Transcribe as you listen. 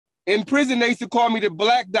In prison, they used to call me the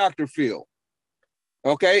Black DrPhil,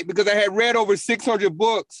 okay? Because I had read over 600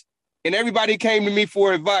 books and everybody came to me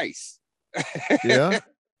for advice. Yeah.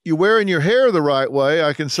 You're wearing your hair the right way,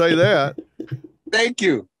 I can say that. Thank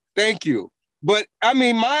you. Thank you. But I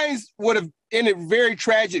mean, mine would have ended very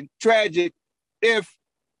tragic if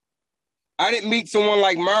I didn't meet someone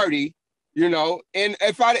like Marty, you know, and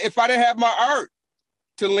if I didn't have my art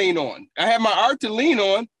to lean on. I had my art to lean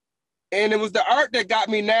on, and it was the art that got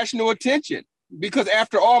me national attention, because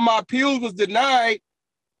after all my appeals was denied,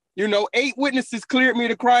 you know, 8 witnesses cleared me of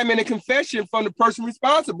the crime and a confession from the person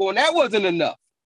responsible, and that wasn't enough.